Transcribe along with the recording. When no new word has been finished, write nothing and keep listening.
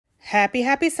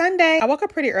Happy Sunday. I woke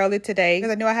up pretty early today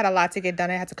because I knew I had a lot to get done.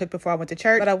 I had to cook before I went to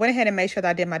church, but I went ahead and made sure that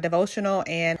I did my devotional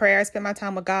and prayer. I spent my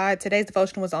time with God. Today's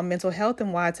devotional was on mental health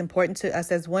and why it's important to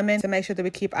us as women to make sure that we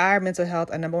keep our mental health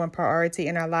a number one priority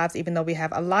in our lives. Even though we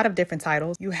have a lot of different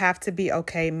titles, you have to be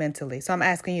okay mentally. So I'm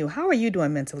asking you, how are you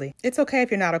doing mentally? It's okay if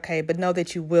you're not okay, but know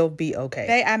that you will be okay.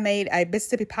 Today I made a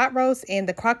Mississippi pot roast in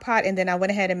the crock pot, and then I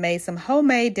went ahead and made some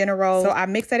homemade dinner rolls. So I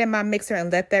mixed that in my mixer and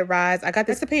let that rise. I got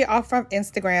the recipe off from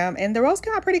Instagram, and the roast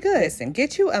came out pretty good. Listen,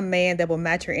 get you a man that will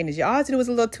match your energy. All I had to do was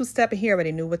a little two-step, and he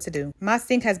already knew what to do. My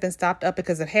sink has been stopped up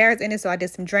because of hairs in it, so I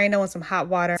did some Drano and some hot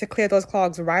water to clear those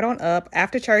clogs right on up.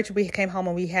 After church, we came home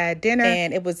and we had dinner,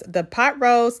 and it was the pot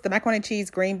roast, the macaroni and cheese,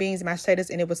 green beans, mashed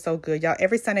potatoes, and it was so good. Y'all,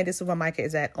 every Sunday, this is where Micah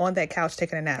is at, on that couch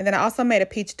taking a nap. And then I also made a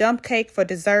peach dump cake for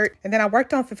dessert, and then I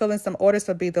worked on fulfilling some orders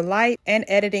for Be the Light and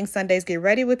editing Sundays Get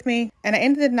Ready With Me. And I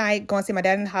ended the night going to see my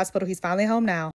dad in the hospital. He's finally home now.